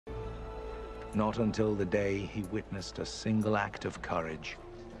Not until the day he witnessed a single act of courage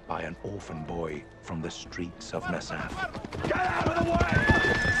by an orphan boy from the streets of Nasaf. Get out of the way!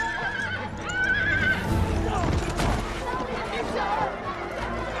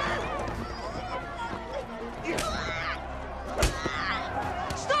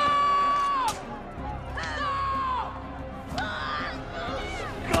 Stop! Stop!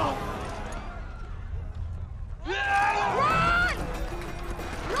 Run!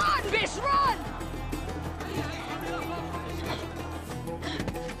 Run, bitch, run!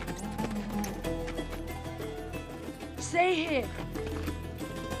 Stay here.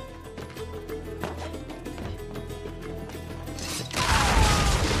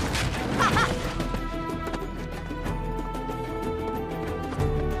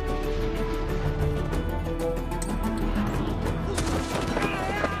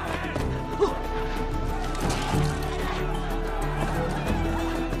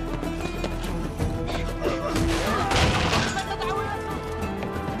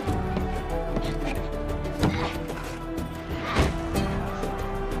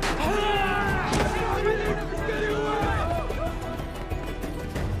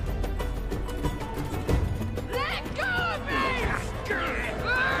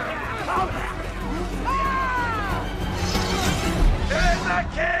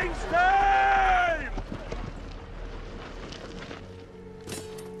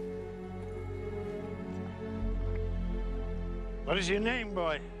 What is your name,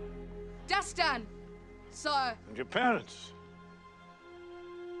 boy? Dastan, sir. And your parents?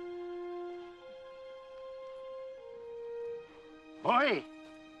 Boy!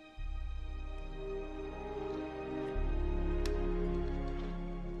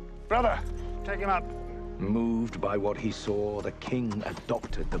 Brother, take him out. Moved by what he saw, the king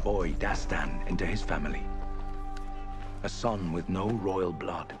adopted the boy Dastan into his family. A son with no royal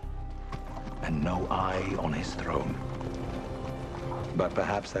blood and no eye on his throne. But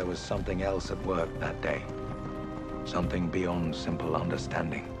perhaps there was something else at work that day. Something beyond simple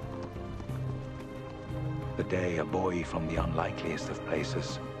understanding. The day a boy from the unlikeliest of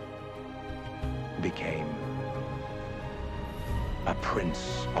places became a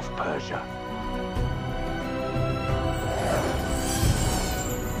prince of Persia.